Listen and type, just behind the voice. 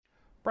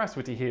Bryce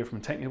Whitty here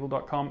from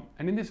technibble.com,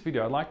 and in this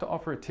video I'd like to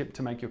offer a tip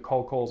to make your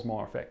cold calls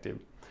more effective.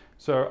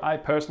 So I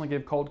personally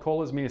give cold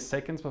callers mere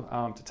seconds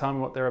to tell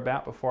me what they're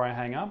about before I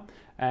hang up,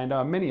 and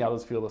many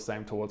others feel the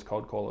same towards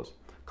cold callers.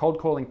 Cold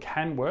calling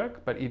can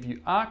work, but if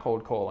you are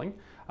cold calling,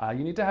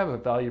 you need to have a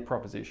value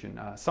proposition,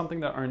 something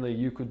that only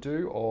you could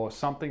do or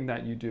something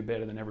that you do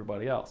better than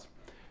everybody else.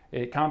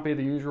 It can't be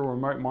the usual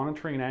remote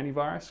monitoring and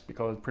antivirus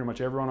because pretty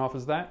much everyone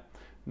offers that.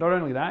 Not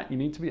only that, you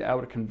need to be able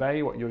to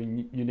convey what your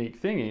unique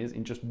thing is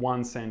in just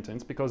one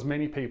sentence because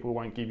many people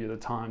won't give you the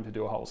time to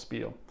do a whole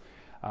spiel.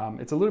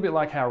 It's a little bit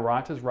like how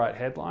writers write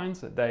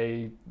headlines.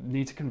 They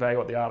need to convey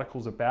what the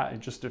article's about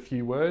in just a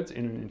few words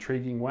in an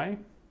intriguing way.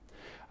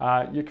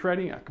 You're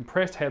creating a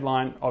compressed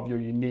headline of your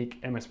unique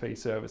MSP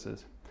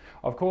services.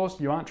 Of course,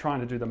 you aren't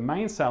trying to do the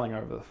main selling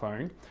over the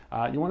phone.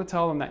 You want to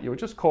tell them that you're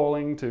just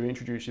calling to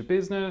introduce your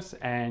business,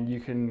 and you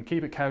can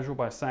keep it casual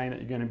by saying that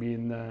you're going to be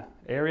in the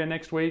area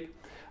next week.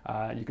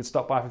 You could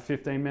stop by for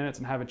 15 minutes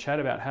and have a chat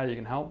about how you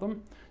can help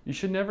them. You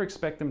should never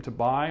expect them to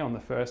buy on the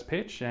first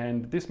pitch,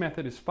 and this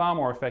method is far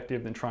more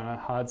effective than trying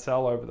to hard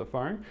sell over the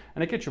phone,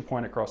 and it gets your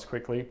point across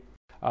quickly.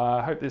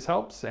 I hope this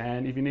helps,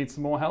 and if you need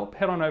some more help,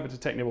 head on over to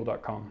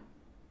technibble.com.